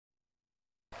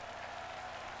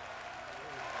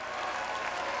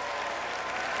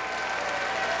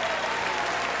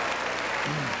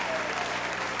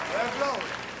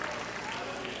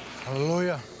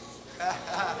Hallelujah.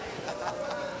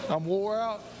 I'm wore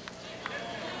out.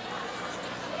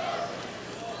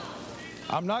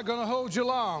 I'm not going to hold you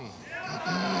long.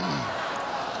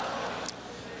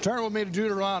 Turn with me to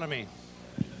Deuteronomy.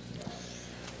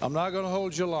 I'm not going to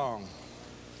hold you long.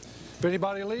 If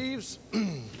anybody leaves,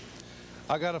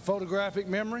 I got a photographic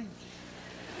memory,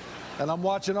 and I'm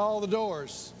watching all the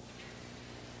doors.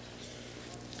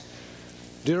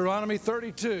 Deuteronomy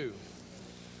 32.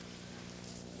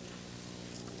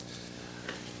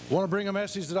 I want to bring a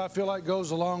message that I feel like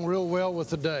goes along real well with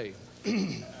the day.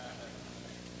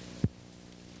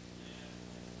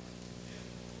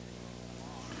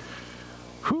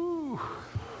 Whew.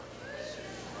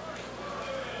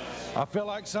 I feel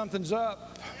like something's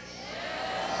up.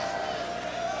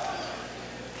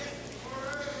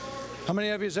 How many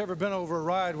of you has ever been over a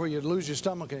ride where you lose your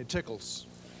stomach and it tickles?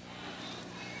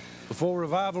 Before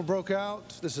revival broke out,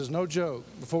 this is no joke,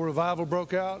 before revival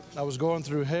broke out, I was going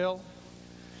through hell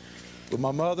with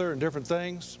my mother and different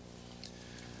things.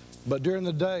 But during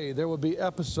the day, there would be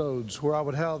episodes where I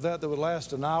would have that would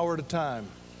last an hour at a time.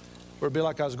 Where it'd be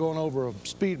like I was going over a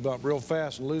speed bump real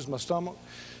fast and lose my stomach.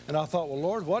 And I thought, well,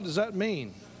 Lord, what does that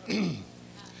mean?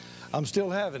 I'm still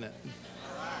having it.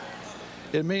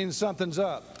 It means something's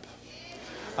up.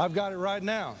 I've got it right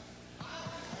now.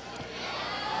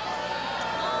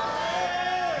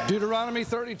 Deuteronomy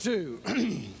 32,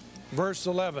 verse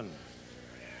 11.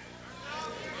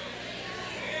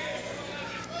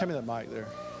 Hand me that mic there.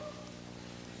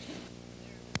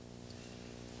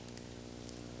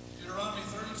 Deuteronomy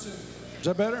 32. Is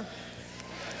that better?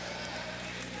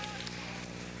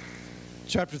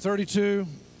 Chapter 32.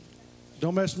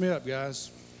 Don't mess me up, guys.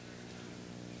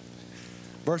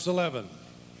 Verse 11.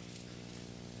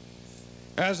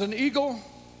 As an eagle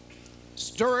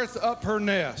stirreth up her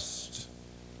nest,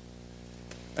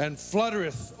 and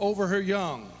fluttereth over her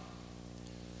young,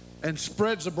 and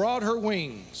spreads abroad her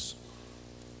wings,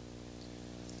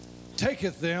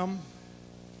 taketh them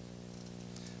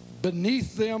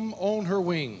beneath them on her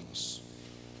wings.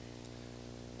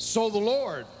 So the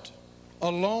Lord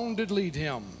alone did lead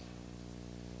him,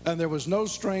 and there was no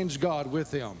strange God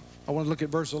with him. I want to look at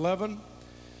verse 11,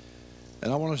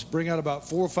 and I want to bring out about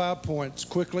 4 or 5 points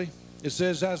quickly. It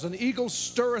says, as an eagle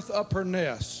stirreth up her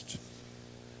nest,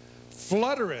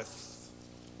 fluttereth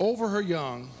over her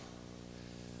young,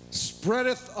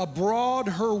 spreadeth abroad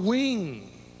her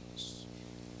wings,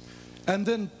 and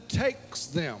then takes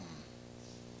them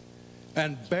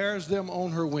and bears them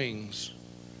on her wings.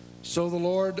 So the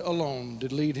Lord alone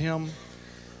did lead him,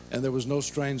 and there was no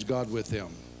strange God with him.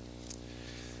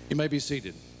 You may be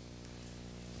seated.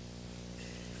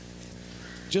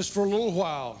 Just for a little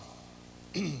while,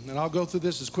 and I'll go through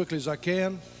this as quickly as I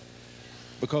can,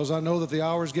 because I know that the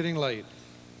hour is getting late.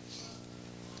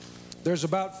 There's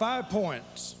about 5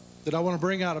 points that I want to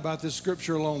bring out about this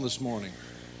scripture alone this morning.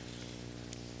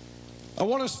 I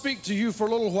want to speak to you for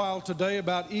a little while today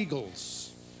about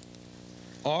eagles.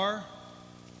 Or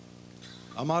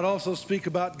I might also speak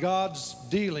about God's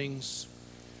dealings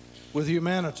with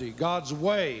humanity, God's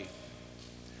way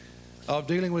of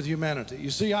dealing with humanity. You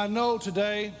see, I know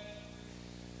today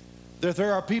that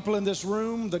there are people in this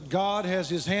room that God has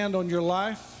his hand on your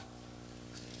life.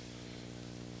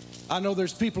 I know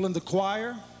there's people in the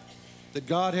choir that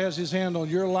God has his hand on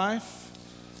your life.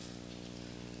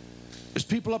 There's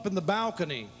people up in the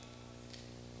balcony.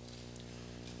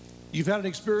 You've had an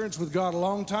experience with God a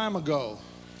long time ago.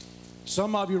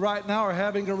 Some of you right now are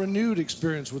having a renewed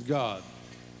experience with God.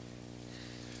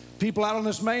 People out on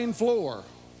this main floor,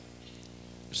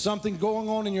 there's something going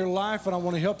on in your life, and I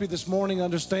want to help you this morning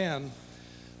understand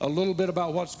a little bit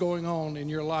about what's going on in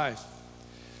your life.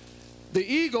 The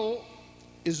eagle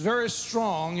is very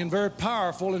strong and very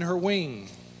powerful in her wing.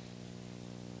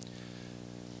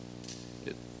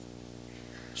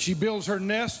 She builds her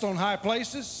nest on high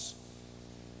places.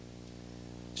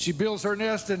 She builds her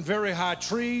nest in very high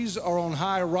trees or on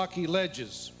high rocky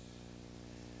ledges.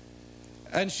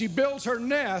 And she builds her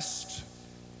nest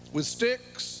with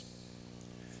sticks,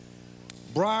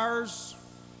 briars,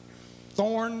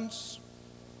 thorns,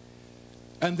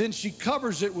 and then she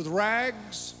covers it with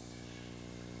rags,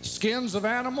 skins of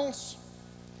animals,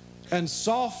 and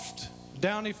soft,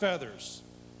 downy feathers.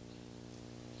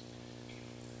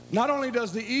 Not only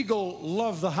does the eagle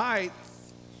love the height,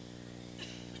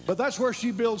 but that's where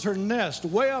she builds her nest,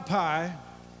 way up high.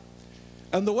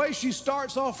 And the way she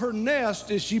starts off her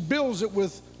nest is she builds it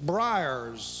with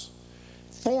briars,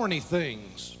 thorny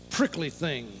things, prickly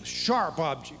things, sharp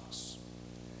objects.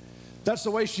 That's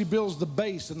the way she builds the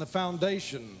base and the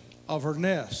foundation of her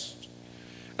nest.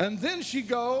 And then she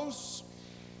goes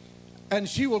and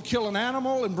she will kill an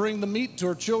animal and bring the meat to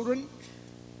her children.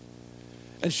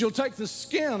 And she'll take the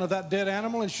skin of that dead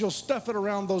animal and she'll stuff it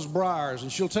around those briars.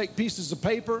 And she'll take pieces of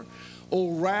paper,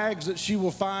 old rags that she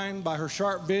will find by her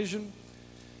sharp vision,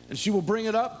 and she will bring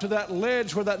it up to that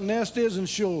ledge where that nest is, and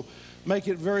she'll make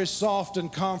it very soft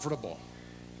and comfortable.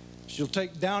 She'll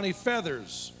take downy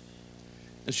feathers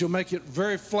and she'll make it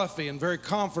very fluffy and very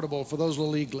comfortable for those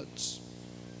little eaglets.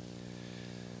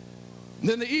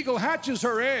 Then the eagle hatches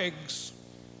her eggs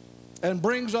and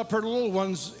brings up her little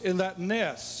ones in that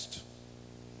nest.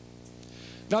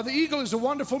 Now, the eagle is a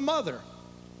wonderful mother,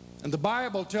 and the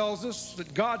Bible tells us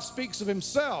that God speaks of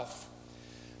himself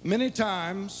many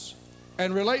times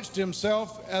and relates to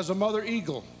himself as a mother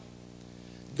eagle.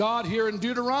 God, here in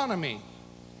Deuteronomy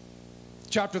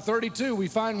chapter 32, we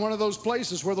find one of those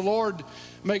places where the Lord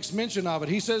makes mention of it.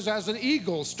 He says, as an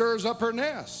eagle stirs up her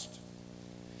nest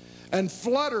and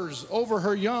flutters over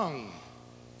her young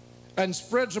and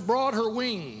spreads abroad her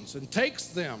wings and takes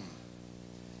them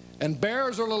and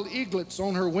bears her little eaglets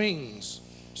on her wings,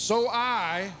 so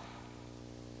I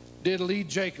did lead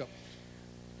Jacob.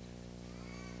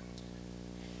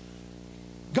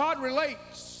 God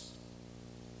relates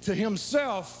to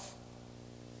himself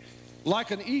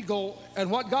like an eagle, and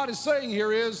what God is saying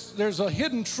here is there's a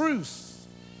hidden truth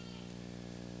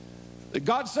that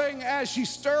God's saying as she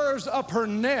stirs up her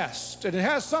nest, and it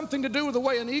has something to do with the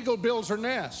way an eagle builds her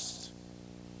nest.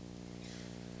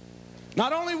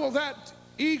 Not only will that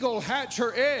eagle hatch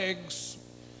her eggs,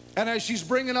 and as she's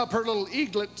bringing up her little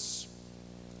eaglets,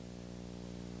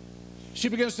 she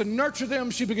begins to nurture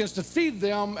them, she begins to feed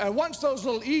them, and once those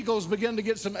little eagles begin to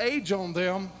get some age on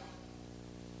them,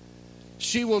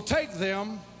 she will take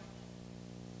them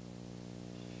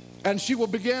and she will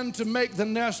begin to make the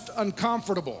nest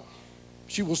uncomfortable.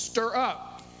 She will stir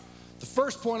up. The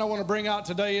first point I want to bring out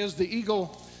today is the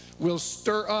eagle will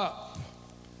stir up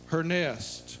her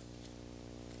nest.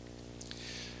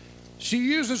 She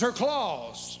uses her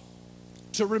claws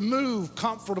to remove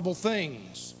comfortable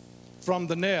things from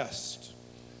the nest.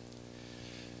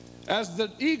 As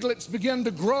the eaglets begin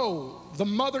to grow, the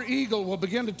mother eagle will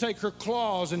begin to take her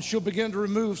claws and she'll begin to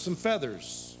remove some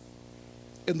feathers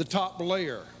in the top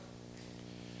layer.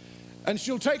 And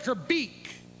she'll take her beak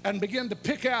and begin to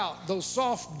pick out those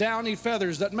soft, downy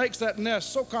feathers that makes that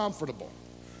nest so comfortable.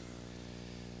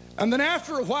 And then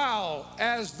after a while,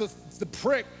 as the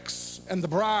pricks and the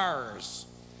briars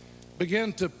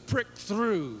begin to prick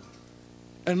through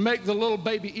and make the little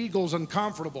baby eagles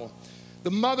uncomfortable,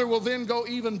 the mother will then go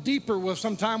even deeper with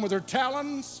sometime with her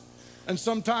talons and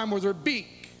sometime with her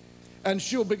beak, and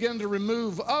she'll begin to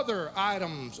remove other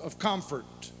items of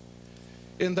comfort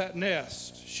in that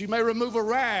nest. She may remove a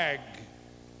rag,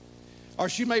 or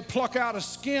she may pluck out a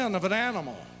skin of an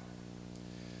animal,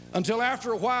 until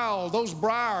after a while those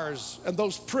briars and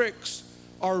those pricks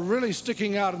are really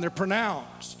sticking out and they're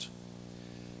pronounced.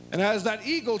 And as that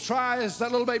eagle tries,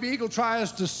 that little baby eagle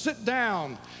tries to sit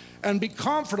down and be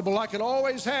comfortable like it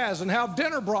always has, and have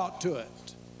dinner brought to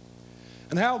it,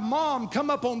 and have mom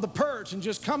come up on the perch and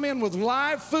just come in with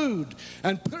live food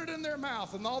and put it in their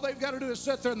mouth, and all they've got to do is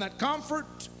sit there in that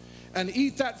comfort and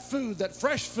eat that food, that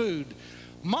fresh food.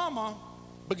 Mama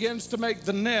begins to make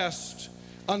the nest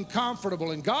uncomfortable,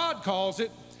 and God calls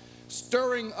it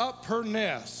stirring up her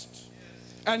nest.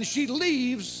 And she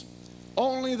leaves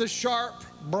only the sharp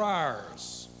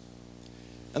briars.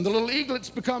 And the little eaglets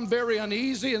become very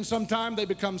uneasy, and sometimes they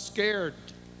become scared,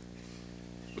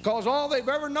 because all they've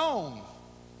ever known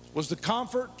was the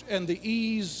comfort and the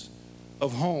ease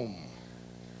of home.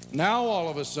 Now all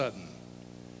of a sudden,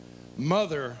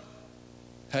 mother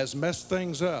has messed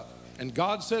things up. And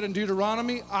God said in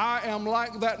Deuteronomy, I am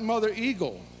like that mother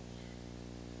eagle.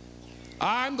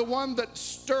 I'm the one that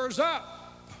stirs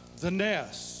up the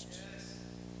nest.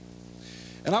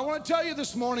 And I want to tell you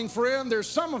this morning, friend, there's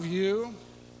some of you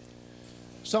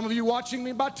watching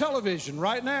me by television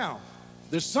right now.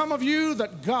 There's some of you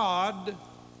that God,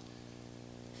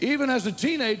 even as a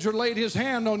teenager, laid his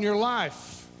hand on your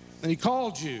life and he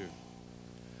called you.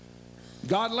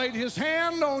 God laid his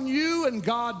hand on you and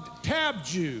God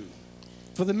tabbed you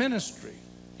for the ministry.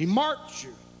 He marked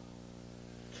you.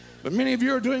 But many of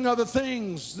you are doing other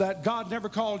things that God never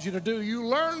called you to do. You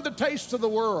learned the taste of the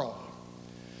world.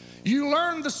 You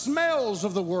learned the smells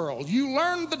of the world. You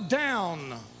learned the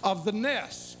down of the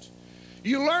nest.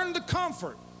 You learned the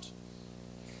comfort.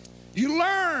 You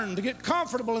learned to get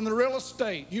comfortable in the real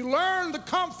estate. You learned the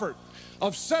comfort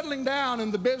of settling down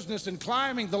in the business and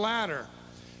climbing the ladder.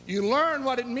 You learn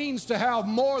what it means to have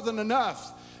more than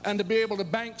enough and to be able to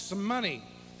bank some money.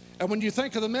 And when you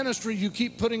think of the ministry, you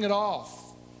keep putting it off.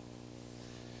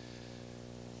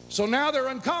 So now they're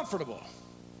uncomfortable.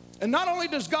 And not only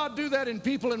does God do that in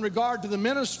people in regard to the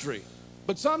ministry,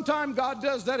 but sometimes God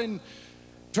does that in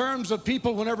terms of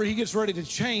people whenever he gets ready to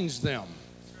change them.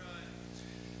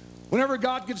 Whenever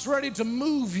God gets ready to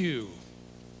move you.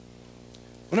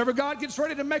 Whenever God gets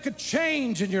ready to make a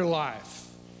change in your life.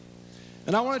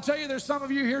 And I want to tell you, there's some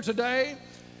of you here today,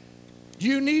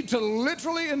 you need to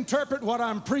literally interpret what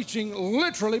I'm preaching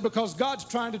literally, because God's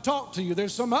trying to talk to you.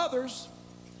 There's some others,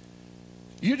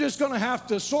 you're just going to have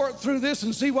to sort through this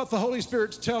and see what the Holy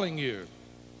Spirit's telling you.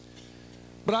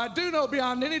 But I do know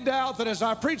beyond any doubt that as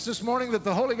I preach this morning that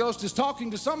the Holy Ghost is talking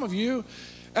to some of you,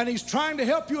 and he's trying to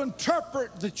help you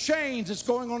interpret the change that's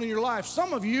going on in your life.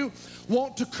 Some of you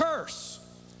want to curse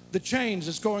the change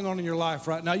that's going on in your life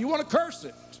right now. You want to curse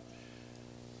it.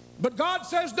 But God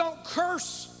says don't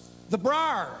curse the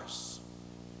briars.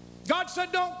 God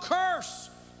said don't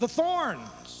curse the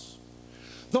thorns.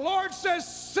 The Lord says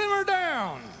simmer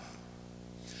down,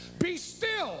 be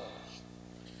still,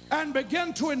 and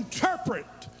begin to interpret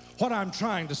what I'm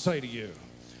trying to say to you.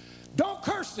 Don't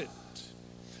curse it.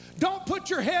 Don't put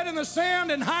your head in the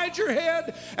sand and hide your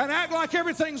head and act like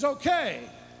everything's okay.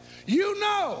 You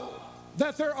know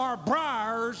that there are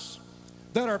briars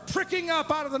that are pricking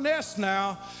up out of the nest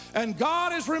now, and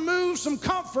God has removed some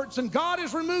comforts and God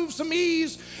has removed some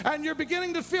ease, and you're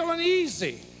beginning to feel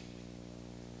uneasy.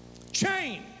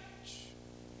 Change.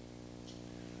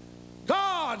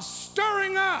 God's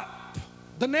stirring up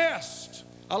the nest.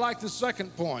 I like the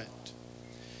second point.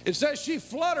 It says she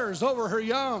flutters over her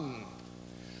young.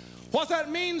 What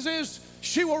that means is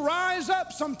she will rise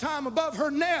up sometime above her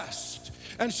nest,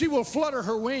 and she will flutter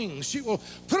her wings. She will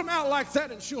put them out like that,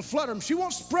 and she'll flutter them. She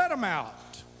won't spread them out,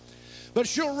 but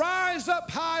she'll rise up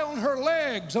high on her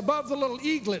legs above the little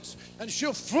eaglets, and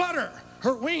she'll flutter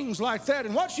her wings like that.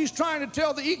 And what she's trying to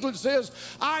tell the eaglets is,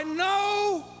 I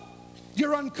know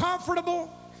you're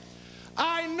uncomfortable.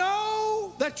 I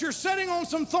know that you're sitting on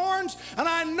some thorns, and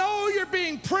I know you're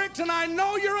being pricked, and I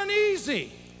know you're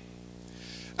uneasy.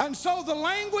 And so the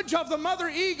language of the mother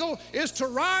eagle is to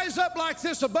rise up like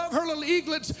this above her little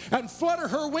eaglets and flutter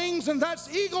her wings, and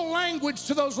that's eagle language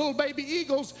to those little baby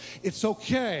eagles. It's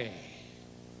okay.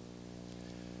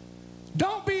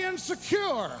 Don't be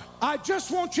insecure. I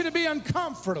just want you to be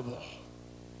uncomfortable.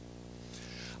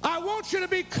 I want you to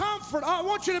be comforted. I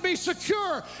want you to be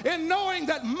secure in knowing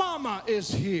that Mama is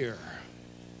here.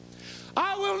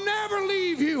 I will never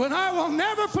leave you and I will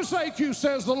never forsake you,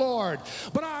 says the Lord,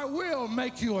 but I will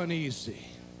make you uneasy.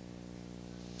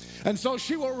 And so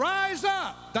she will rise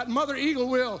up, that mother eagle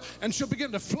will, and she'll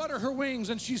begin to flutter her wings,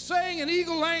 and she's saying in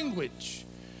eagle language,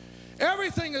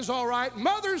 everything is all right.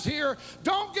 Mother's here.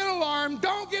 Don't get alarmed.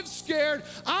 Don't get scared.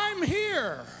 I'm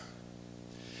here.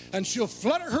 And she'll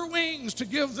flutter her wings to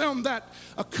give them that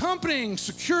accompanying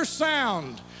secure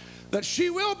sound that she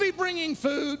will be bringing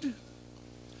food,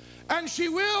 and she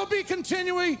will be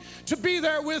continuing to be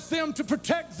there with them to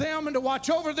protect them and to watch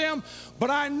over them.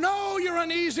 But I know you're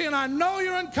uneasy and I know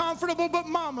you're uncomfortable, but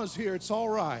Mama's here. It's all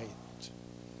right.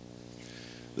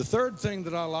 The third thing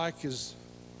that I like is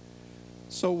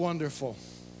so wonderful.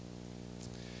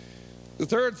 The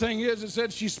third thing is, it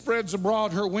said she spreads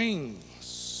abroad her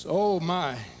wings. Oh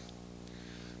my,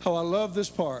 how I love this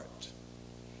part.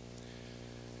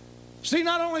 See,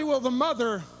 not only will the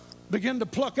mother begin to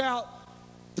pluck out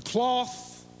the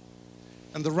cloth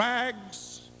and the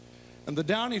rags and the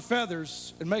downy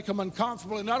feathers and make them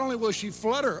uncomfortable, and not only will she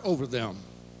flutter over them,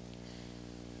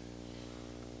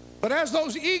 but as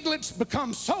those eaglets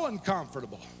become so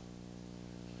uncomfortable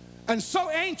and so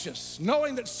anxious,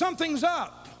 knowing that something's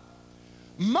up,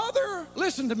 Mother,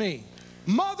 listen to me,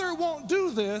 Mother won't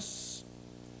do this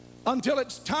until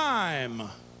it's time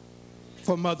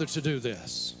for Mother to do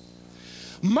this.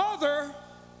 Mother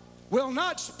will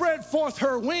not spread forth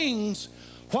her wings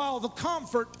while the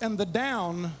comfort and the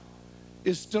down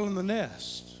is still in the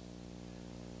nest.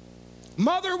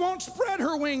 Mother won't spread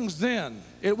her wings then.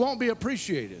 It won't be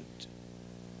appreciated.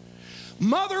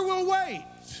 Mother will wait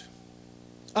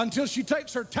until she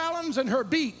takes her talons and her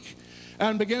beak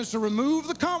and begins to remove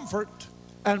the comfort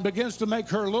and begins to make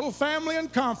her little family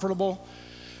uncomfortable.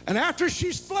 And after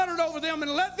she's fluttered over them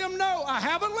and let them know, I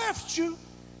haven't left you.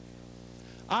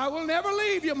 I will never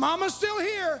leave you. Mama's still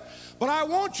here. But I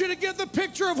want you to get the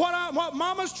picture of what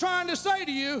Mama's trying to say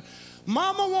to you.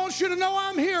 Mama wants you to know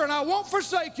I'm here and I won't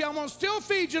forsake you. I'm going to still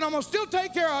feed you and I'm going to still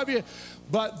take care of you.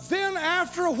 But then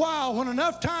after a while, when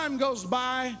enough time goes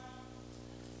by,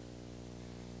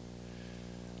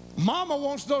 Mama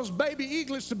wants those baby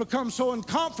eaglets to become so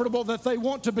uncomfortable that they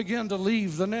want to begin to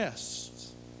leave the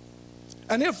nest.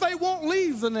 And if they won't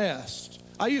leave the nest,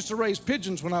 I used to raise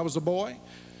pigeons when I was a boy.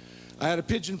 I had a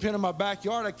pigeon pen in my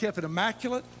backyard. I kept it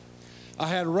immaculate. I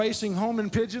had racing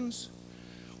homing pigeons.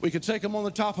 We could take them on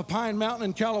the top of Pine Mountain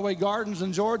in Callaway Gardens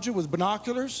in Georgia with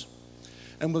binoculars.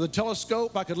 And with a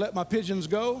telescope, I could let my pigeons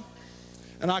go.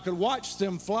 And I could watch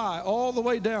them fly all the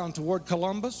way down toward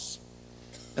Columbus.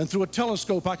 And through a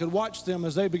telescope, I could watch them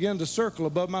as they began to circle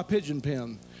above my pigeon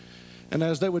pen. And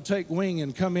as they would take wing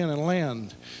and come in and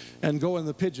land and go in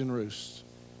the pigeon roost.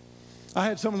 I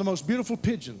had some of the most beautiful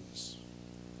pigeons.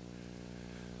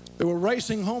 They were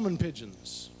racing homing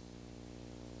pigeons.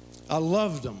 I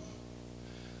loved them.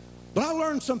 But I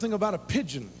learned something about a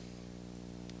pigeon.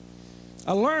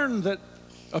 I learned that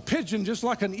a pigeon, just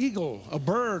like an eagle, a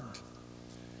bird,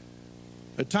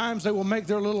 at times they will make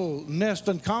their little nest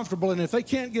uncomfortable, and if they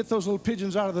can't get those little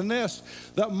pigeons out of the nest,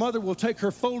 that mother will take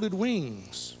her folded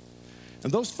wings.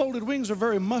 And those folded wings are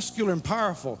very muscular and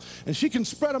powerful, and she can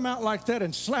spread them out like that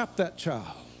and slap that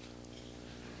child.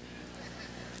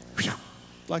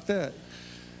 Like that.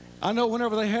 I know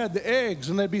whenever they had the eggs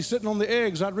and they'd be sitting on the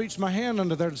eggs, I'd reach my hand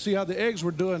under there to see how the eggs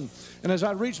were doing. And as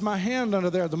I'd reach my hand under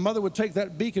there, the mother would take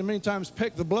that beak and many times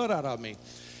peck the blood out of me.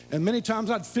 And many times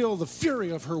I'd feel the fury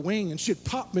of her wing, and she'd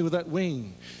pop me with that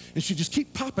wing. And she'd just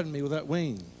keep popping me with that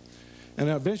wing. And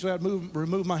eventually I'd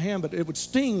remove my hand, but it would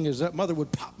sting as that mother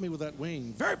would pop me with that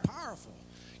wing. Very powerful.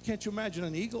 Can't you imagine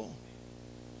an eagle?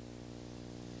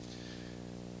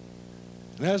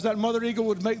 And as that mother eagle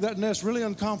would make that nest really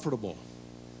uncomfortable,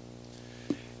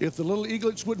 if the little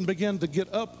eaglets wouldn't begin to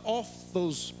get up off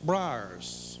those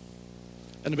briars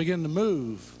and to begin to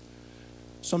move,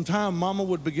 sometime mama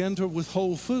would begin to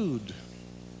withhold food.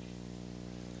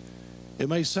 It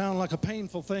may sound like a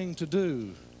painful thing to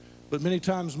do, but many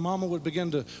times mama would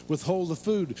begin to withhold the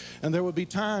food, and there would be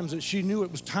times that she knew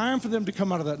it was time for them to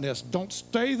come out of that nest. Don't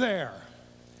stay there.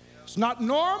 It's not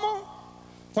normal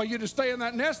for you to stay in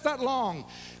that nest that long.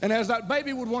 And as that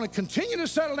baby would want to continue to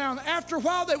settle down, after a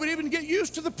while they would even get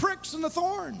used to the pricks and the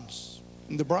thorns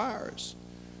and the briars.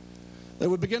 They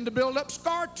would begin to build up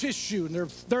scar tissue, and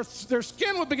their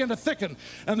skin would begin to thicken,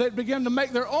 and they'd begin to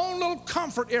make their own little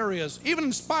comfort areas, even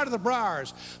in spite of the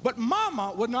briars. But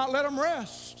mama would not let them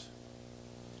rest.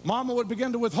 Mama would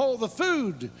begin to withhold the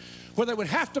food, where they would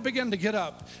have to begin to get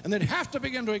up, and they'd have to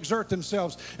begin to exert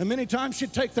themselves. And many times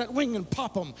she'd take that wing and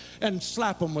pop them and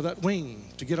slap them with that wing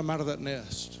to get them out of that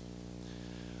nest.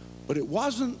 But it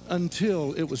wasn't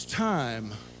until it was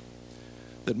time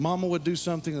that mama would do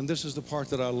something, and this is the part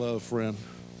that I love, friend.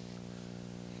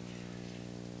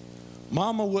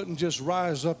 Mama wouldn't just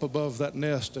rise up above that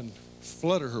nest and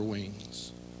flutter her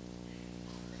wings,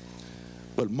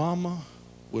 but mama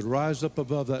would rise up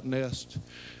above that nest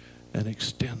and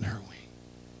extend her wing.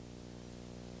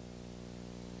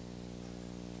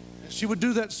 She would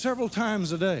do that several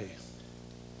times a day.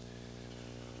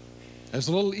 As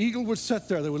the little eagle would sit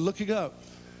there, they were looking up.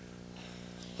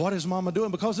 What is mama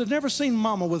doing? Because they'd never seen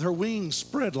mama with her wings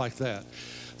spread like that.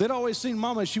 They'd always seen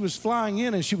mama as she was flying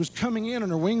in and she was coming in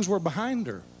and her wings were behind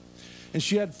her. And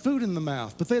she had food in the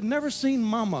mouth. But they'd never seen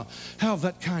mama have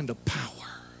that kind of power.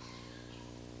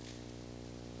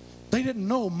 They didn't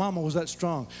know mama was that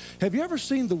strong. Have you ever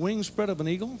seen the wing spread of an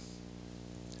eagle?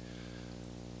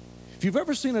 If you've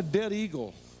ever seen a dead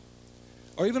eagle,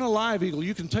 or even a live eagle,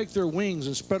 you can take their wings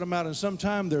and spread them out, and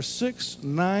sometimes they're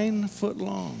 6-9 foot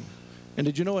long. And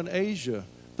did you know in Asia,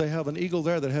 they have an eagle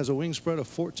there that has a wing spread of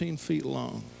 14 feet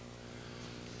long?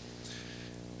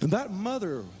 And that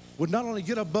mother would not only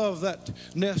get above that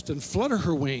nest and flutter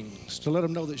her wings to let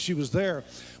them know that she was there,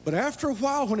 but after a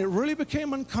while, when it really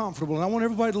became uncomfortable, and I want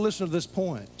everybody to listen to this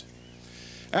point,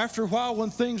 after a while, when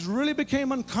things really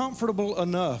became uncomfortable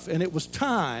enough and it was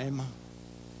time,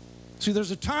 see,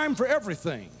 there's a time for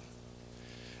everything,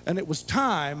 and it was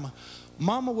time,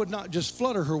 mama would not just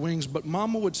flutter her wings, but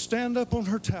mama would stand up on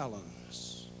her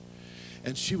talons,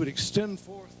 and she would extend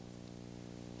forth her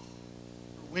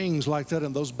wings like that,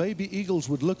 and those baby eagles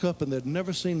would look up, and they'd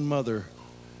never seen mother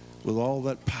with all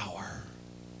that power.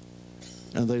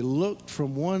 And they looked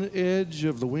from one edge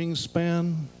of the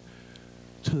wingspan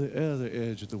to the other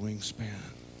edge of the wingspan.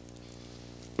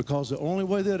 Because the only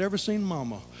way they'd ever seen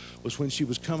mama was when she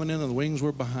was coming in and the wings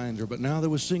were behind her. But now they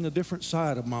were seeing a different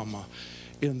side of mama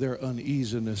in their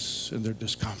uneasiness and their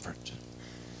discomfort.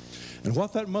 And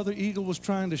what that mother eagle was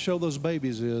trying to show those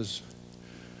babies is,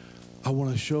 I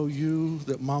want to show you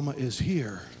that mama is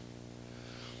here,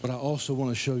 but I also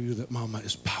want to show you that mama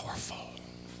is powerful.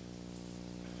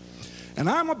 And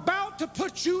I'm about to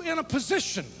put you in a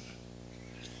position.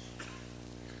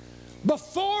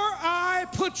 Before I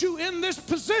put you in this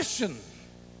position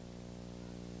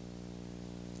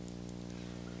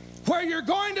where you're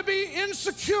going to be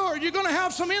insecure, you're going to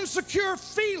have some insecure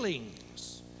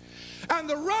feelings. and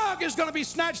the rug is going to be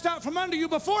snatched out from under you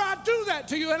before I do that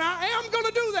to you, and I am going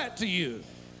to do that to you.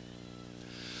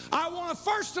 I want to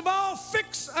first of all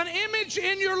fix an image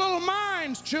in your little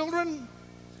minds, children,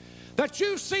 that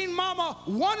you've seen mama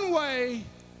one way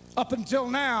up until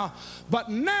now, but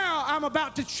now I'm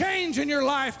about to change in your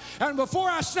life, and before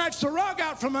I snatch the rug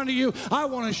out from under you, I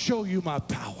want to show you my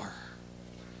power.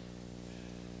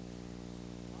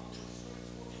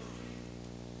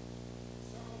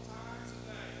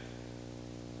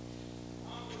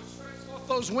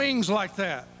 Those wings like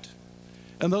that,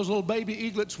 and those little baby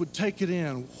eaglets would take it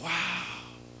in. Wow,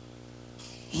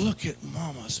 look at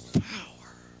mama's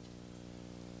power.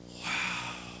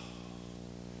 Wow.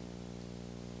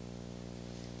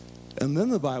 And then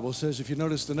the Bible says, if you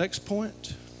notice the next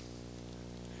point,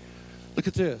 look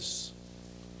at this.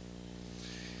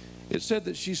 It said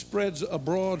that she spreads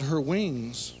abroad her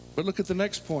wings, but look at the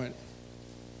next point.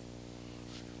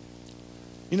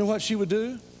 You know what she would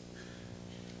do?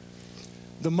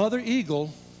 The mother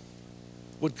eagle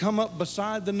would come up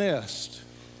beside the nest,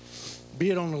 be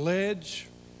it on a ledge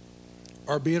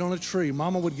or be it on a tree.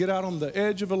 Mama would get out on the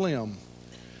edge of a limb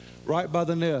right by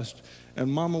the nest, and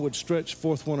mama would stretch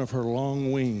forth one of her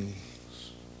long wings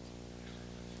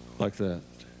like that.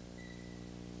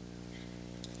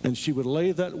 And she would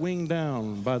lay that wing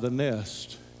down by the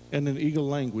nest, and in eagle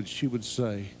language she would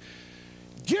say,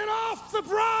 "Get off the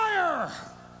briar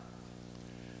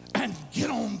and get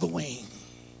on the wing."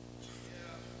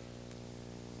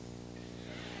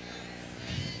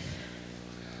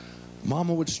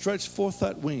 Mama would stretch forth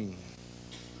that wing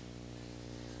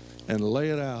and lay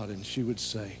it out, and she would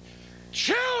say,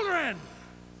 "Children,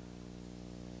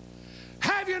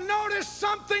 have you noticed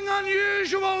something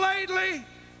unusual lately?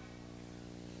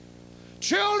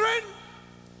 Children,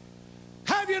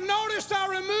 have you noticed I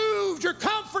removed your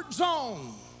comfort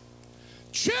zone?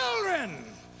 Children,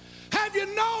 have you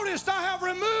noticed I have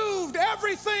removed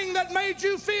everything that made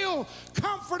you feel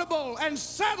comfortable and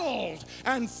settled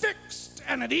and fixed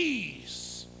and at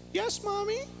ease?" Yes,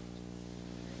 Mommy?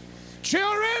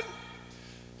 Children,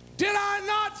 did I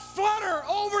not flutter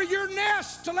over your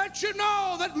nest to let you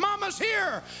know that Mama's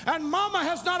here and Mama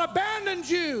has not abandoned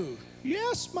you?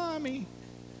 Yes, Mommy.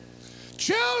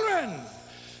 Children,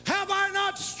 have I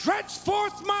not stretched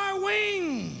forth my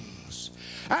wings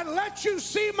and let you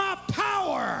see my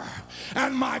power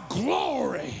and my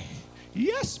glory?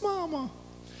 Yes, Mama.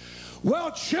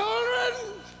 Well, children,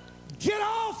 get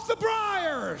off the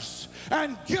briars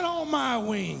and get on my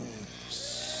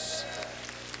wings.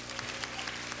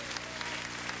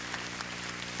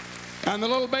 And the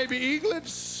little baby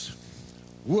eaglets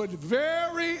would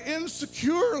very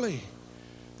insecurely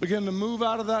begin to move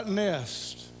out of that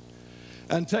nest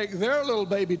and take their little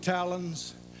baby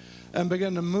talons and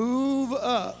begin to move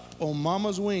up on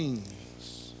mama's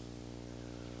wings,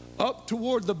 up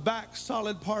toward the back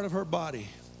solid part of her body.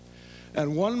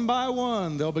 And one by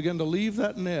one, they'll begin to leave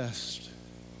that nest,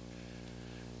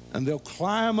 and they'll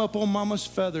climb up on mama's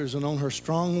feathers and on her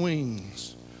strong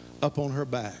wings, up on her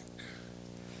back.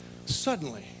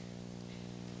 Suddenly,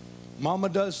 mama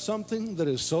does something that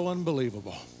is so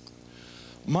unbelievable.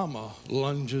 Mama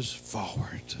lunges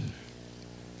forward,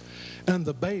 and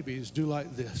the babies do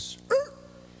like this.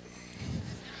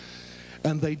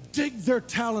 And they dig their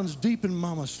talons deep in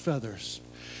mama's feathers.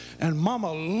 And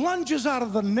mama lunges out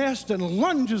of the nest and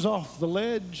lunges off the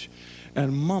ledge,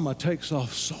 and mama takes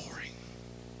off soaring.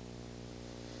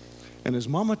 And as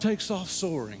mama takes off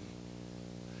soaring,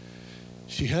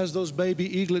 she has those baby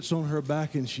eaglets on her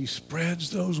back, and she spreads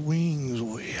those wings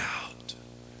way out.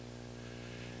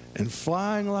 And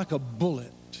flying like a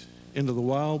bullet into the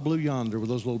wild blue yonder with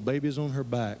those little babies on her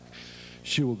back,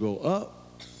 she will go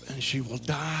up and she will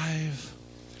dive.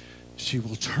 She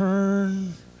will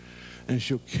turn, and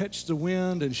she'll catch the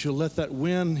wind, and she'll let that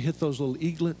wind hit those little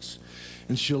eaglets,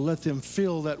 and she'll let them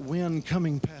feel that wind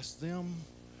coming past them,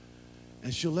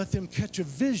 and she'll let them catch a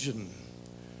vision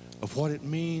of what it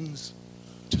means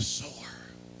to soar.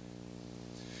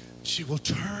 She will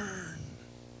turn,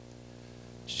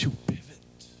 she'll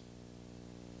pivot,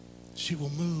 she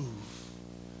will move,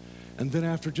 and then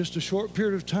after just a short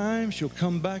period of time, she'll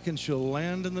come back and she'll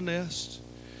land in the nest,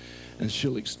 and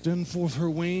she'll extend forth her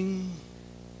wing,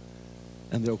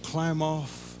 and they'll climb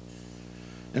off.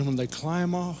 And when they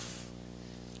climb off,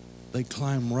 they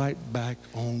climb right back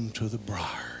onto the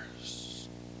briars.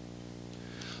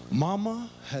 Mama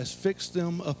has fixed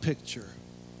them a picture.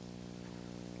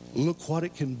 Look what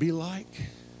it can be like.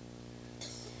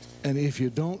 And if you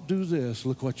don't do this,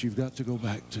 look what you've got to go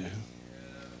back to.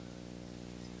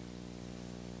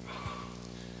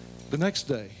 The next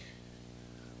day,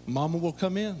 Mama will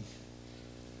come in.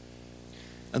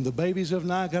 And the babies have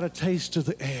now got a taste of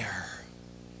the air.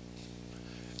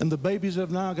 And the babies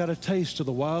have now got a taste of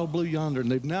the wild blue yonder.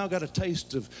 And they've now got a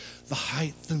taste of the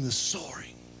height and the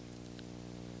soaring.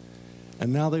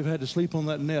 And now they've had to sleep on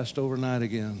that nest overnight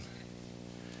again.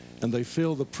 And they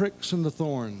feel the pricks and the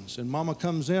thorns. And Mama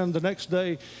comes in the next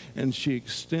day and she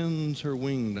extends her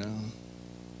wing down.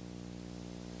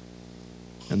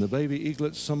 And the baby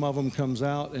eaglets, some of them comes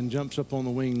out and jumps up on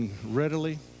the wing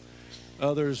readily.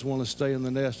 Others want to stay in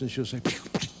the nest, and she'll say, pew,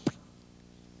 pew, pew.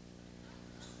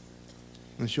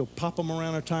 And she'll pop them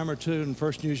around a time or two, and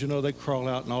first news you know, they crawl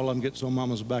out, and all of them gets on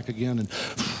Mama's back again, and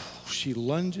she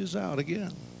lunges out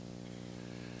again.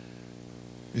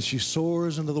 And she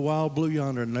soars into the wild blue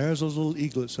yonder, and there's those little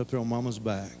eaglets up there on Mama's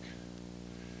back.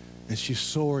 And she's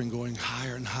soaring, going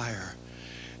higher and higher.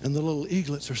 And the little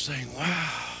eaglets are saying, wow,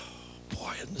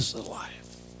 boy, isn't this the life?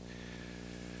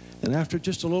 And after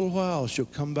just a little while, she'll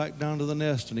come back down to the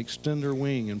nest and extend her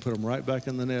wing and put them right back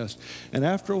in the nest. And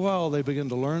after a while, they begin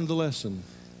to learn the lesson.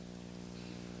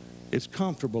 It's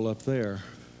comfortable up there.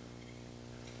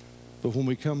 But when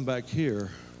we come back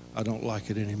here, I don't like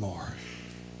it anymore.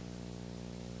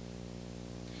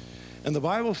 And the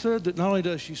Bible said that not only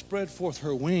does she spread forth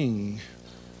her wing,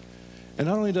 and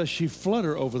not only does she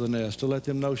flutter over the nest to let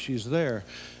them know she's there,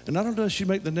 and not only does she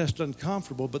make the nest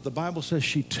uncomfortable, but the Bible says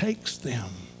she takes them.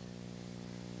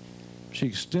 She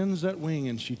extends that wing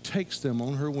and she takes them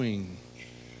on her wing.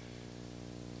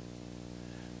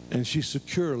 And she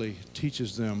securely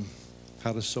teaches them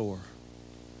how to soar.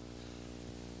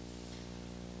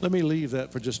 Let me leave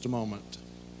that for just a moment.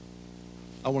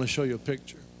 I want to show you a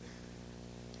picture.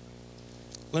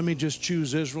 Let me just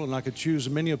choose Israel, and I could choose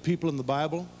many of people in the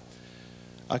Bible.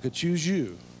 I could choose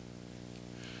you.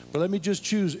 But let me just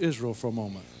choose Israel for a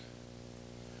moment.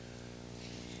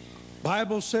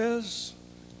 Bible says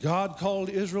God called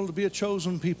Israel to be a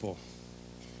chosen people.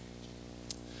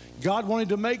 God wanted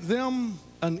to make them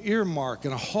an earmark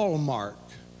and a hallmark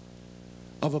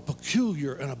of a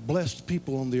peculiar and a blessed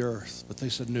people on the earth. But they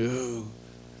said, no.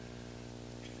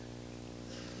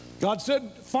 God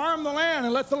said, farm the land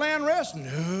and let the land rest.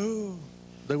 No.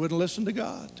 They wouldn't listen to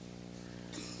God.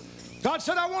 God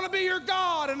said, I want to be your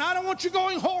God, and I don't want you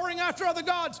going whoring after other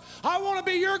gods. I want to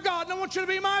be your God, and I want you to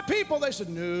be my people. They said,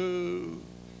 no.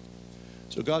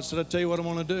 So God said, I tell you what I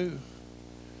want to do.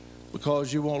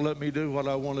 Because you won't let me do what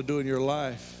I want to do in your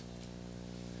life.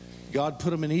 God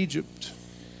put them in Egypt.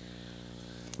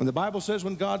 And the Bible says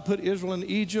when God put Israel in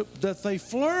Egypt that they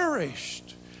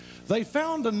flourished. They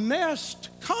found a nest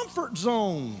comfort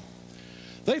zone.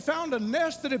 They found a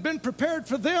nest that had been prepared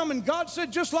for them. And God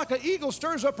said, just like an eagle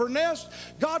stirs up her nest,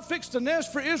 God fixed a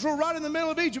nest for Israel right in the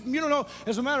middle of Egypt. And you don't know,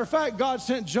 as a matter of fact, God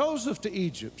sent Joseph to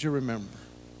Egypt, you remember.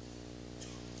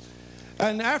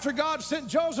 And after God sent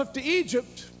Joseph to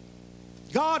Egypt,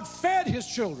 God fed his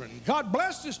children. God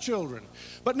blessed his children.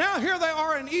 But now here they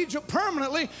are in Egypt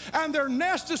permanently, and their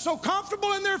nest is so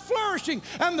comfortable and they're flourishing.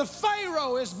 And the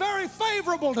Pharaoh is very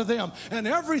favorable to them. And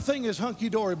everything is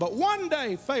hunky-dory. But one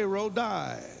day, Pharaoh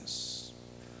dies.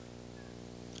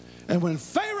 And when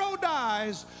Pharaoh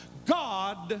dies,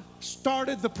 God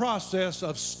started the process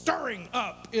of stirring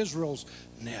up Israel's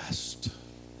nest.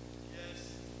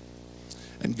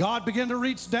 And God began to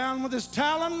reach down with his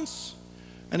talons,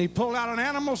 and he pulled out an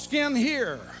animal skin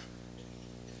here.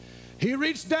 He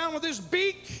reached down with his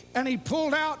beak, and he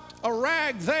pulled out a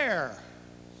rag there.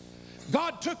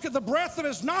 God took the breath of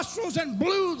his nostrils and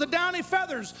blew the downy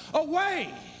feathers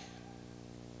away.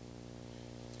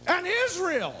 And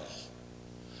Israel,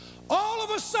 all of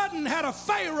a sudden, had a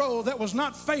Pharaoh that was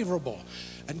not favorable.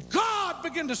 And God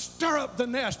began to stir up the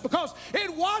nest because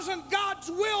it wasn't God's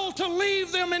will to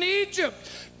leave them in Egypt.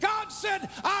 God said,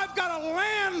 I've got a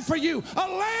land for you, a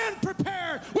land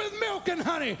prepared with milk and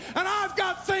honey, and I've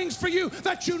got things for you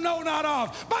that you know not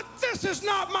of. But this is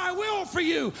not my will for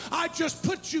you. I just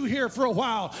put you here for a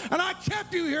while, and I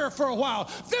kept you here for a while.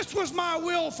 This was my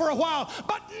will for a while,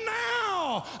 but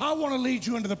now I want to lead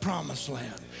you into the promised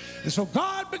land. And so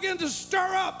God began to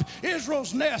stir up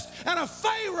Israel's nest, and a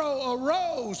Pharaoh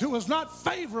arose who was not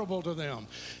favorable to them.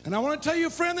 And I want to tell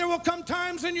you, friend, there will come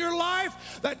times in your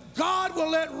life that God will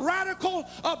let radical,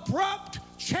 abrupt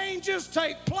changes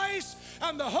take place,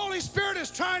 and the Holy Spirit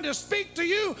is trying to speak to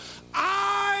you.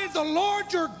 I, the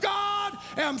Lord your God,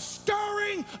 am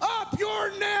stirring up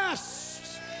your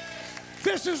nest.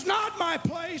 This is not my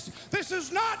place, this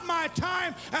is not my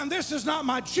time, and this is not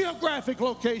my geographic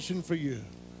location for you.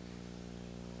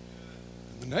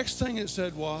 The next thing it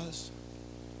said was,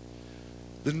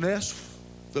 the nest,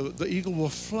 the eagle will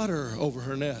flutter over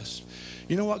her nest.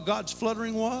 You know what God's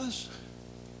fluttering was?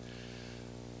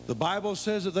 The Bible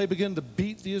says that they began to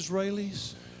beat the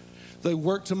Israelis. They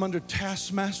worked them under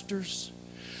taskmasters.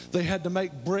 They had to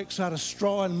make bricks out of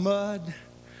straw and mud.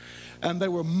 And they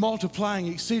were multiplying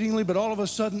exceedingly, but all of a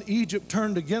sudden Egypt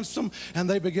turned against them and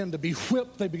they began to be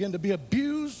whipped. They began to be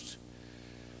abused.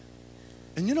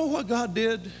 And you know what God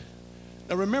did?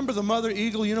 Now remember the mother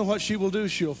eagle, you know what she will do?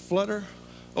 She'll flutter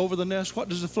over the nest. What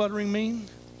does the fluttering mean?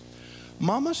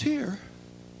 Mama's here.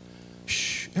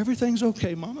 Shh, everything's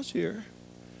okay. Mama's here.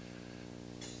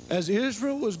 As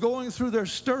Israel was going through their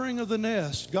stirring of the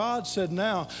nest, God said,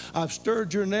 now I've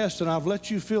stirred your nest and I've let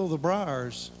you feel the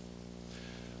briars.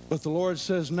 But the Lord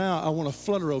says, now I want to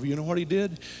flutter over you. You know what he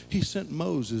did? He sent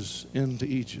Moses into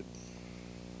Egypt.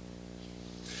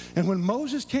 And when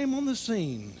Moses came on the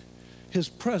scene, his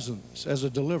presence as a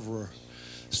deliverer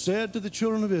said to the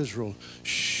children of Israel,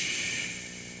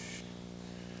 shh,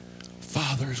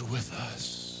 Father's with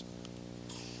us.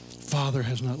 Father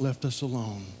has not left us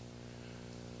alone.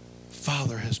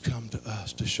 Father has come to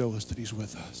us to show us that he's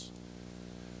with us.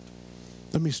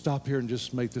 Let me stop here and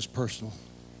just make this personal.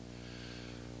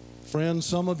 Friends,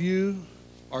 some of you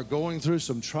are going through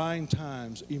some trying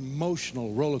times,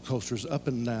 emotional roller coasters up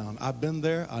and down. I've been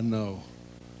there, I know.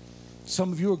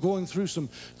 Some of you are going through some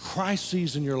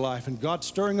crises in your life and God's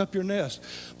stirring up your nest.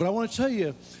 But I want to tell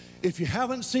you, if you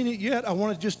haven't seen it yet, I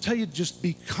want to just tell you, just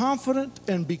be confident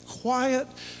and be quiet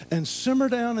and simmer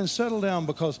down and settle down,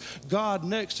 because God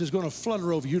next is going to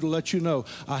flutter over you to let you know,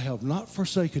 I have not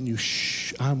forsaken you.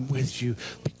 Shh, I'm with you.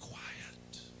 Be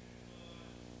quiet.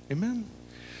 Amen.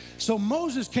 So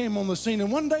Moses came on the scene,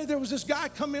 and one day there was this guy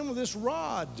come in with this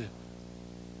rod.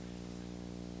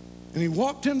 And he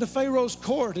walked into Pharaoh's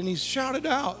court and he shouted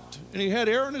out, and he had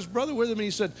Aaron, his brother, with him, and he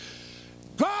said,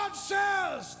 God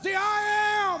says, the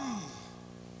I am,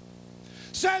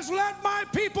 says, let my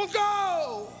people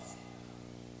go.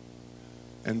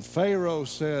 And Pharaoh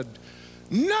said,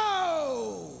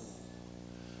 no.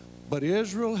 But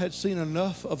Israel had seen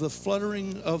enough of the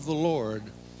fluttering of the Lord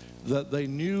that they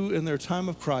knew in their time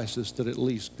of crisis that at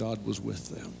least God was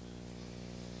with them.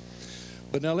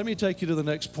 But now let me take you to the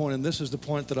next point, and this is the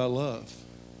point that I love.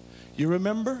 You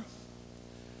remember?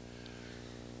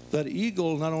 That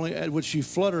eagle, not only would she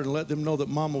flutter and let them know that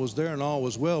Mama was there and all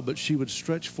was well, but she would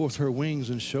stretch forth her wings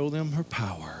and show them her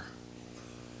power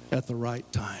at the right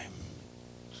time.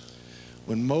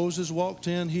 When Moses walked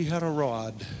in, he had a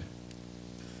rod.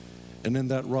 And in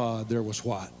that rod, there was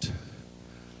what?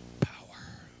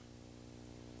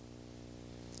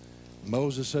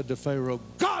 Moses said to Pharaoh,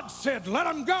 God said, let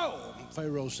him go.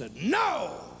 Pharaoh said,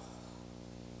 no.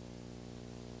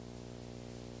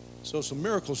 So some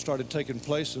miracles started taking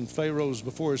place, and Pharaoh's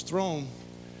before his throne,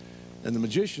 and the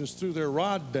magicians threw their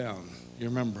rod down, you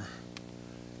remember,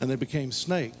 and they became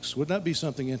snakes. Wouldn't that be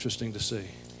something interesting to see?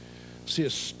 See a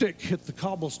stick hit the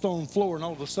cobblestone floor and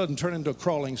all of a sudden turn into a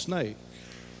crawling snake.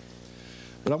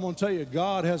 But I'm going to tell you,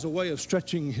 God has a way of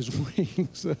stretching his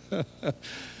wings.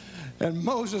 And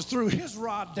Moses threw his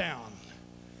rod down.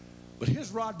 But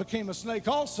his rod became a snake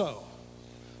also.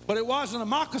 But it wasn't a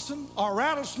moccasin or a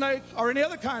rattlesnake or any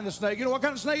other kind of snake. You know what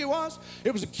kind of snake it was?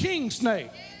 It was a king snake.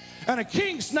 And a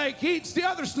king snake eats the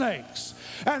other snakes.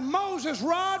 And Moses'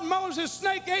 rod, Moses'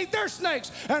 snake ate their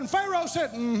snakes. And Pharaoh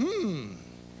said, mm-hmm.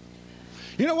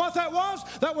 You know what that was?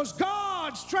 That was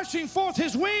God stretching forth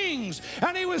his wings.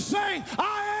 And he was saying,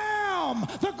 I am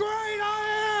the great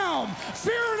I am.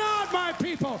 Fear not, my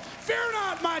people. Fear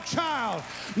not, my child.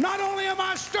 Not only am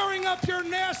I stirring up your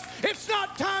nest, it's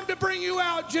not time to bring you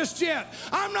out just yet.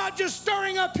 I'm not just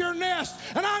stirring up your nest,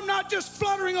 and I'm not just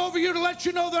fluttering over you to let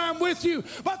you know that I'm with you.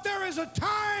 But there is a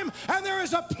time and there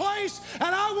is a place,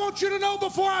 and I want you to know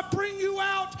before I bring you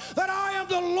out that I am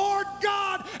the Lord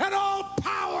God, and all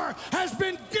power has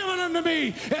been given unto me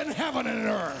in heaven and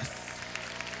earth.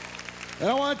 And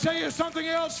I want to tell you something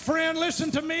else, friend.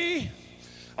 Listen to me.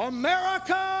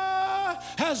 America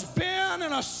has been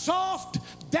in a soft,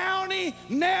 downy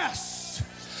nest.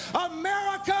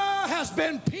 America has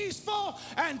been peaceful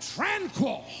and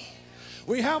tranquil.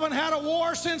 We haven't had a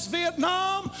war since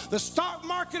Vietnam. The stock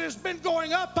market has been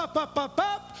going up, up, up, up,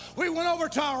 up. We went over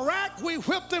to Iraq. We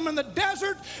whipped them in the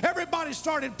desert. Everybody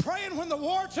started praying when the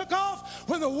war took off.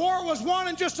 When the war was won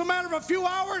in just a matter of a few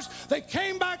hours, they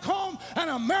came back home, and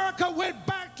America went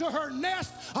back to her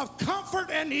nest of comfort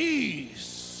and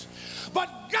ease. But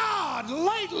God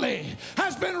lately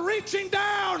has been reaching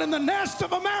down in the nest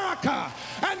of America,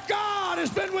 and God has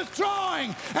been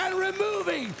withdrawing and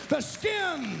removing the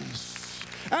skins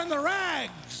and the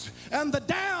rags and the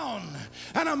down.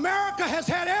 And America has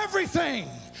had everything.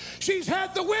 She's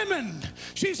had the women.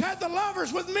 She's had the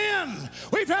lovers with men.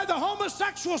 We've had the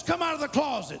homosexuals come out of the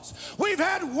closets. We've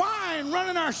had wine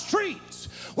running our streets.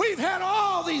 We've had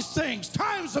all these things,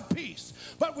 times of peace,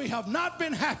 but we have not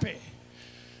been happy.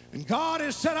 And God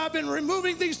has said, I've been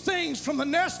removing these things from the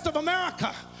nest of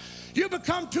America. You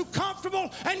become too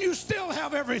comfortable and you still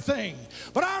have everything.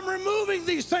 But I'm removing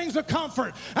these things of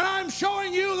comfort and I'm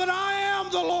showing you that I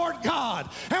am the Lord God.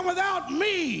 And without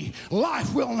me,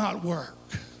 life will not work.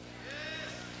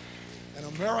 And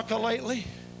America lately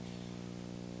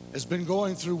has been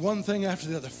going through one thing after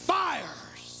the other.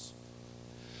 Fires,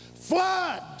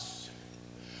 floods,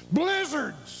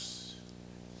 blizzards,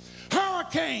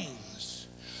 hurricanes,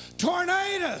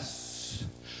 tornadoes,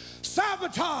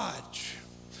 sabotage,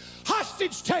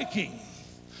 hostage taking,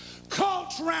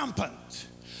 cults rampant,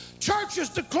 churches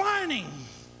declining,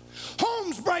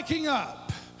 homes breaking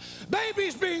up,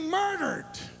 babies being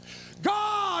murdered.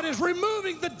 God is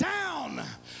removing the down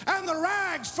and the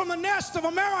rags from the nest of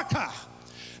America.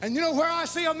 And you know where I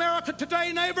see America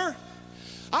today, neighbor?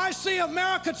 I see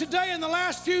America today in the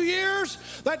last few years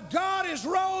that God has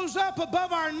rose up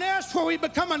above our nest where we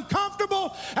become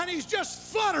uncomfortable and he's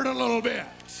just fluttered a little bit.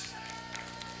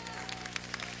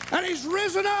 And he's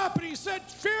risen up and he said,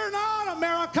 fear not,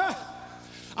 America.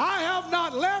 I have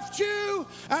not left you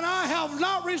and I have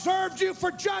not reserved you for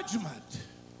judgment.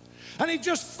 And he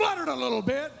just fluttered a little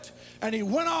bit and he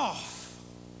went off.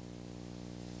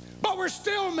 But we're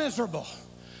still miserable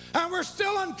and we're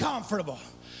still uncomfortable.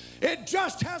 It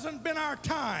just hasn't been our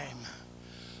time.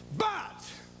 But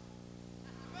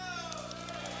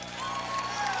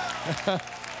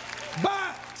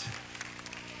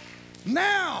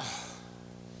now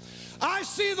I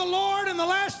see the Lord in the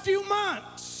last few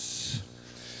months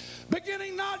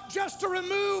beginning not just to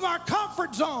remove our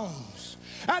comfort zones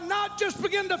and not just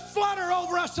begin to flutter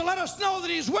over us to let us know that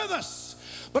he's with us,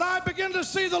 but I begin to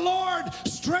see the Lord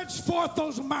stretch forth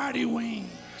those mighty wings.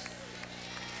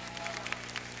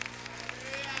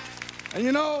 And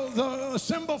you know, the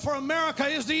symbol for America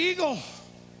is the eagle.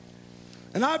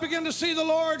 And I begin to see the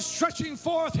Lord stretching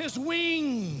forth his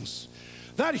wings,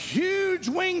 that huge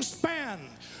wingspan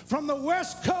from the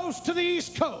west coast to the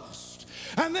east coast.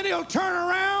 And then he'll turn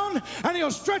around and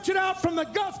he'll stretch it out from the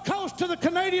Gulf Coast to the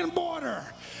Canadian border.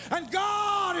 And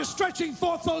God is stretching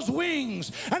forth those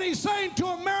wings. And he's saying to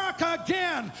America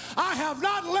again, I have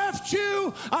not left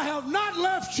you. I have not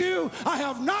left you. I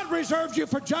have not reserved you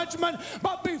for judgment.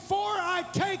 But before I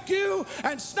take you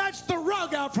and snatch the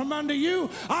rug out from under you,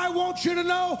 I want you to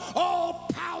know all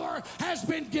power has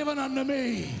been given unto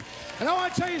me. And I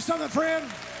want to tell you something, friend.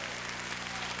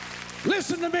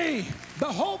 Listen to me.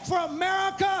 The hope for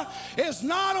America is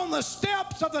not on the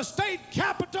steps of the state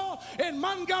capitol in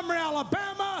Montgomery,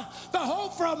 Alabama. The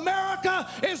hope for America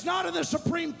is not in the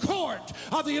Supreme Court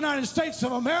of the United States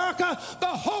of America. The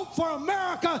hope for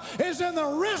America is in the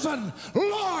risen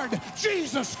Lord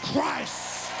Jesus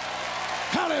Christ.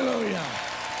 Hallelujah.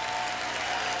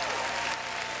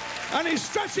 And he's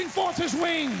stretching forth his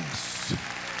wings.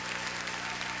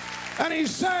 And he's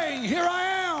saying, here I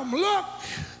am, look.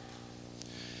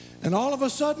 And all of a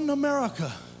sudden,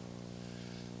 America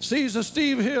sees a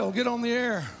Steve Hill get on the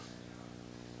air.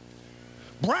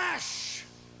 Brash,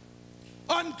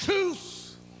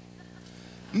 uncouth,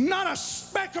 not a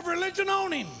speck of religion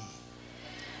on him.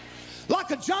 Like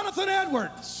a Jonathan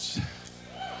Edwards,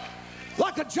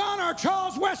 like a John R.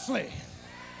 Charles Wesley,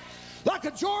 like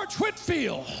a George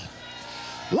Whitefield,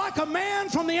 like a man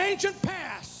from the ancient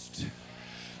past.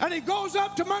 And he goes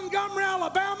up to Montgomery,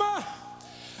 Alabama,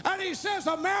 and he says,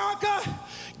 America,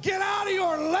 get out of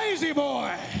your lazy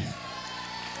boy.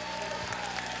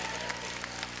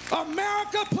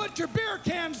 America, put your beer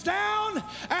cans down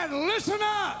and listen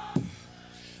up.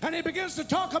 And he begins to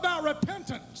talk about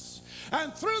repentance.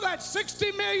 And through that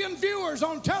 60 million viewers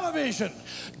on television,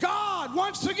 God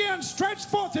once again stretched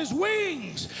forth his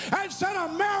wings and said,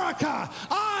 America,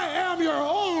 I am your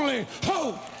only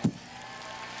hope.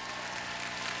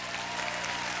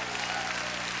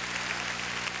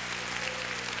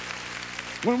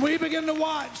 When we begin to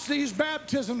watch these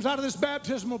baptisms out of this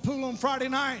baptismal pool on Friday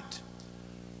night,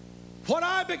 what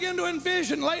I begin to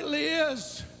envision lately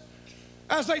is,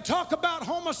 as they talk about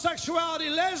homosexuality,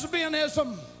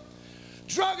 lesbianism,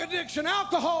 drug addiction,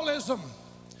 alcoholism,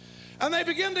 and they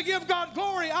begin to give God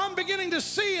glory, I'm beginning to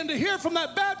see and to hear from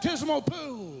that baptismal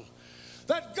pool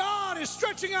that God is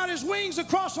stretching out his wings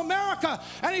across America,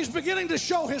 and he's beginning to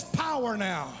show his power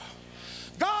now.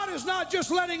 God is not just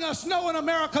letting us know in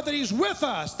America that he's with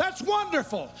us. That's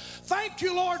wonderful. Thank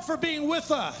you, Lord, for being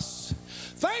with us.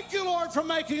 Thank you, Lord, for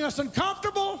making us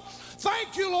uncomfortable.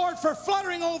 Thank you, Lord, for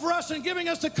fluttering over us and giving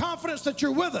us the confidence that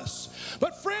you're with us.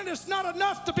 But friend, it's not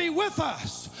enough to be with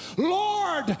us.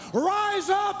 Lord, rise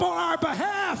up on our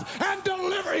behalf and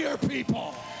deliver your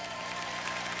people.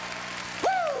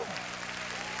 Woo!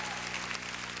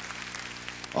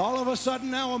 All of a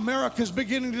sudden now America's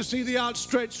beginning to see the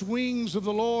outstretched wings of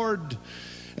the Lord,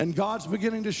 and God's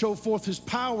beginning to show forth His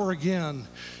power again.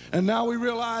 And now we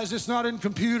realize it's not in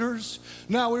computers.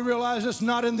 Now we realize it's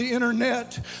not in the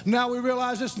internet. Now we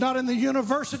realize it's not in the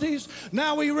universities.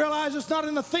 Now we realize it's not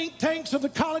in the think tanks of the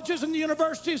colleges and the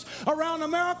universities around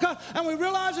America. And we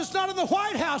realize it's not in the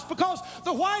White House, because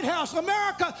the White House,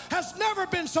 America has never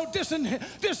been so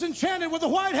disenchanted with the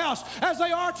White House as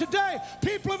they are today.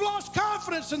 People have lost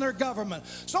confidence in their government.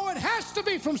 So it has to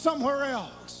be from somewhere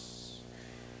else.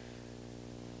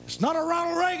 It's not a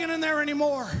Ronald Reagan in there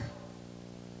anymore.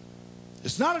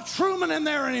 It's not a Truman in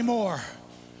there anymore.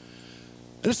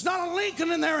 And it's not a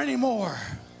Lincoln in there anymore.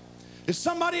 It's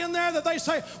somebody in there that they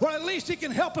say, well, at least he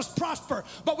can help us prosper,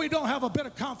 but we don't have a bit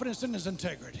of confidence in his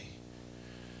integrity.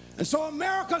 And so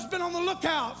America's been on the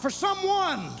lookout for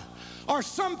someone or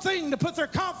something to put their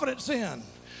confidence in.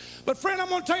 But friend, I'm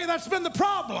going to tell you that's been the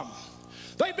problem.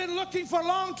 They've been looking for a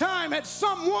long time at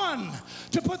someone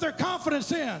to put their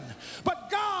confidence in. But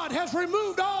God has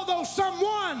removed all those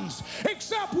someones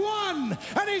except one,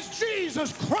 and He's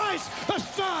Jesus Christ, the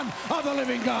Son of the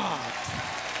living God.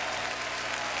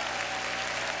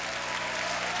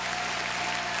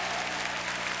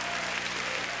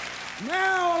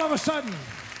 Now, all of a sudden,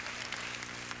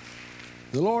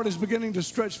 the Lord is beginning to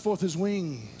stretch forth His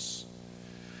wings.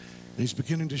 And He's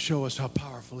beginning to show us how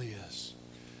powerful He is.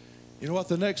 You know what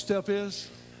the next step is?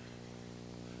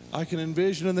 I can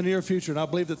envision in the near future, and I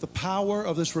believe that the power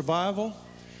of this revival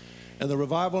and the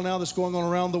revival now that's going on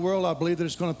around the world, I believe that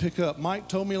it's going to pick up. Mike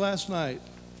told me last night,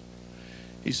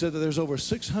 he said that there's over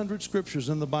 600 scriptures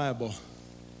in the Bible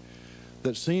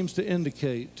that seems to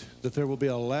indicate that there will be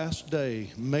a last day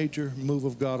major move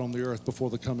of God on the earth before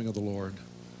the coming of the Lord.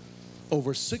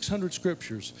 Over 600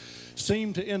 scriptures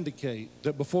seem to indicate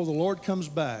that before the Lord comes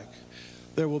back,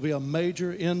 there will be a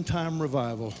major end-time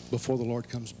revival before the Lord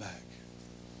comes back.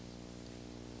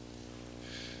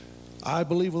 I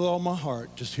believe with all my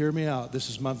heart, just hear me out, this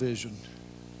is my vision.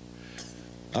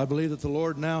 I believe that the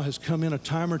Lord now has come in a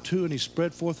time or two and He's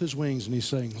spread forth His wings and He's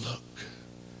saying,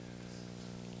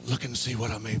 look and see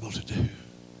what I'm able to do.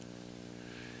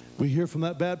 We hear from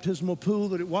that baptismal pool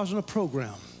that it wasn't a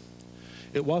program.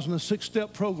 It wasn't a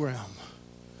 6-step program.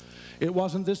 It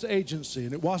wasn't this agency,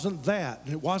 and it wasn't that,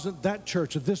 and it wasn't that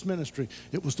church or this ministry.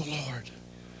 It was the Lord.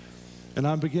 And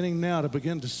I'm beginning now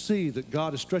to see that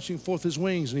God is stretching forth His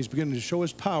wings, and He's beginning to show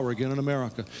His power again in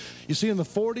America. You see, in the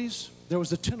 40s, there was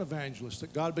the 10 evangelists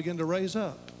that God began to raise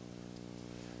up.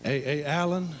 A.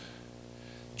 Allen,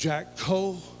 Jack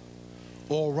Coe,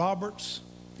 Oral Roberts.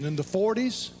 And in the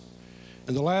 40s,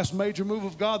 and the last major move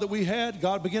of God that we had,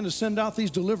 God began to send out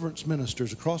these deliverance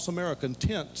ministers across America in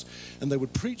tents, and they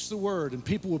would preach the word, and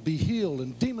people would be healed,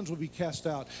 and demons would be cast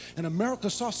out. And America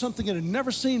saw something it had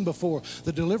never seen before,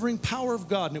 the delivering power of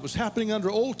God, and it was happening under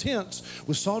old tents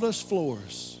with sawdust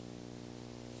floors.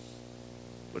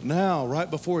 But now, right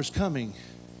before His coming,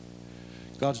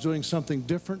 God's doing something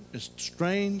different. It's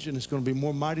strange, and it's going to be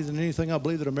more mighty than anything I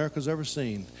believe that America's ever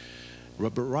seen.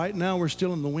 But right now we're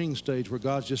still in the wing stage where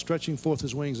God's just stretching forth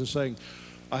His wings and saying,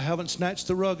 I haven't snatched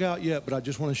the rug out yet, but I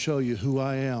just want to show you who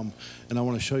I am, and I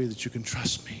want to show you that you can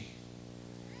trust me.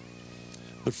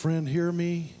 But friend, hear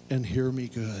me and hear me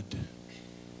good.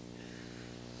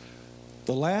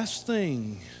 The last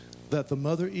thing that the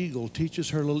mother eagle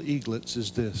teaches her little eaglets is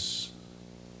this.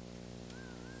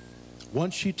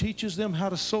 Once she teaches them how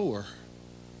to soar,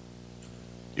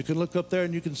 you can look up there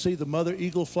and you can see the mother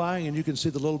eagle flying, and you can see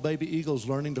the little baby eagles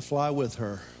learning to fly with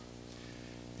her.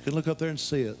 You can look up there and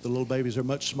see it. The little babies are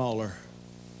much smaller,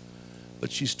 but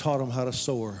she's taught them how to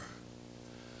soar.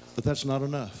 But that's not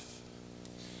enough.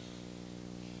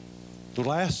 The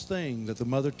last thing that the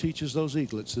mother teaches those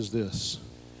eaglets is this.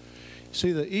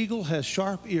 See, the eagle has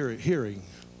sharp hearing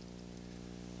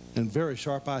and very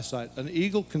sharp eyesight. An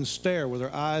eagle can stare with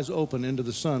her eyes open into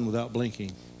the sun without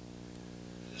blinking.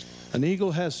 An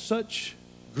eagle has such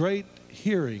great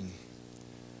hearing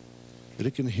that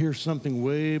it can hear something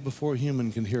way before a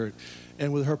human can hear it.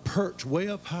 And with her perch way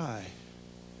up high,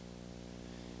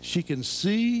 she can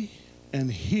see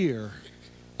and hear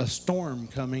a storm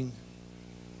coming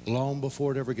long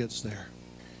before it ever gets there.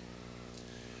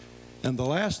 And the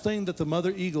last thing that the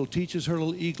mother eagle teaches her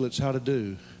little eaglets how to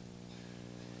do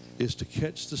is to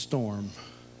catch the storm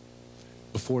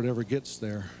before it ever gets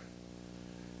there,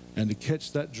 and to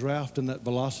catch that draft and that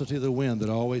velocity of the wind that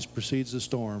always precedes the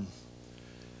storm,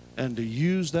 and to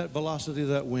use that velocity of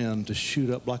that wind to shoot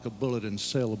up like a bullet and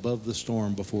sail above the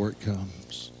storm before it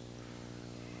comes.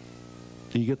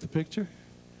 Do you get the picture?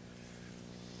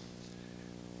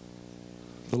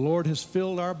 The Lord has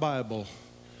filled our Bible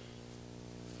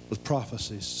with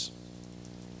prophecies.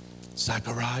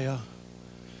 Zechariah,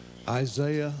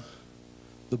 Isaiah,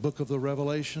 the book of the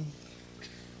Revelation,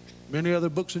 many other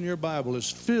books in your Bible is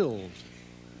filled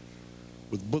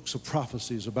with books of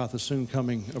prophecies about the soon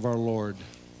coming of our Lord.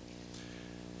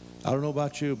 I don't know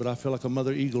about you, but I feel like a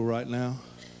mother eagle right now.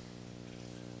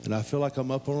 And I feel like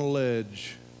I'm up on a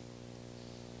ledge.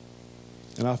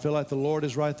 And I feel like the Lord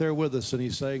is right there with us, and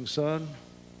He's saying, son,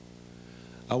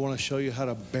 I want to show you how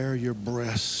to bear your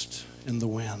breast in the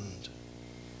wind.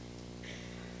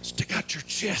 Stick out your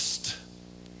chest.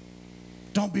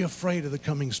 Don't be afraid of the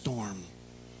coming storm.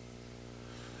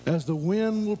 As the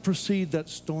wind will precede that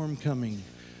storm coming,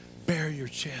 bare your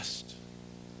chest.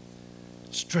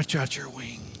 Stretch out your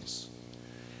wings.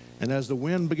 And as the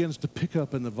wind begins to pick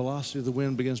up and the velocity of the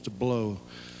wind begins to blow,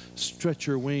 stretch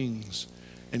your wings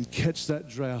and catch that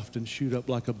draft and shoot up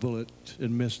like a bullet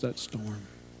and miss that storm.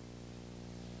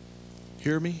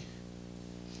 Hear me?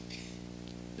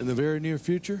 In the very near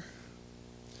future,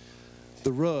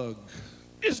 the rug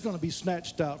is going to be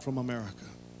snatched out from America.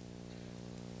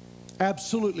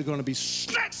 Absolutely going to be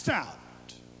snatched out.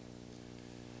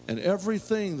 And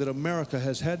everything that America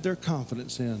has had their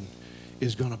confidence in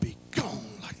is going to be gone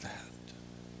like that.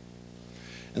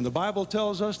 And the Bible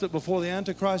tells us that before the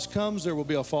Antichrist comes, there will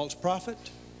be a false prophet.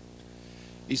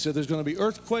 He said there's going to be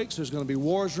earthquakes, there's going to be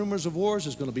wars, rumors of wars,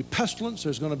 there's going to be pestilence,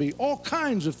 there's going to be all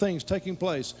kinds of things taking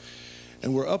place.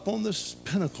 And we're up on this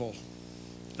pinnacle,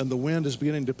 and the wind is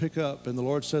beginning to pick up. And the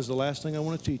Lord says, the last thing I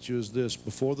want to teach you is this: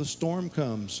 before the storm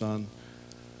comes, son,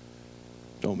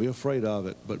 don't be afraid of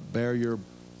it, but bear your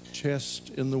chest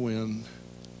in the wind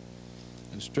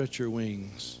and stretch your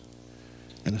wings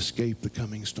and escape the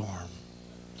coming storm.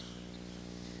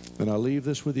 And I leave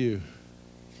this with you.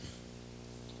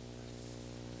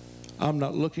 I'm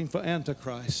not looking for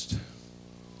Antichrist.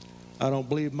 I don't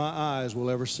believe my eyes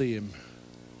will ever see him.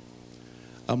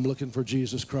 I'm looking for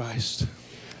Jesus Christ.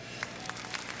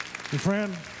 And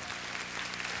friend,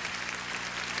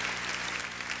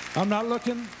 I'm not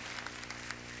looking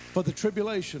for the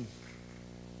tribulation.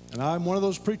 And I'm one of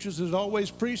those preachers that always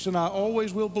preached, and I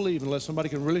always will believe, unless somebody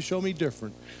can really show me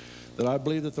different, that I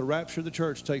believe that the rapture of the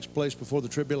church takes place before the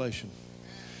tribulation.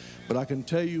 But I can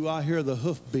tell you, I hear the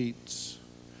hoofbeats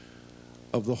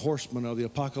of the horsemen of the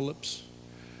apocalypse.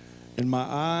 And my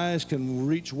eyes can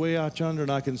reach way out yonder,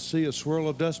 and I can see a swirl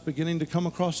of dust beginning to come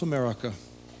across America.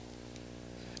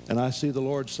 And I see the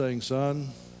Lord saying,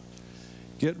 son,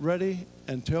 get ready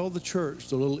and tell the church,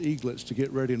 the little eaglets, to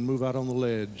get ready and move out on the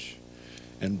ledge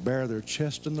and bear their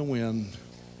chest in the wind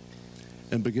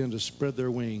and begin to spread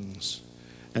their wings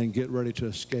and get ready to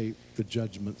escape the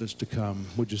judgment that's to come.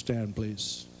 Would you stand,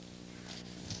 please?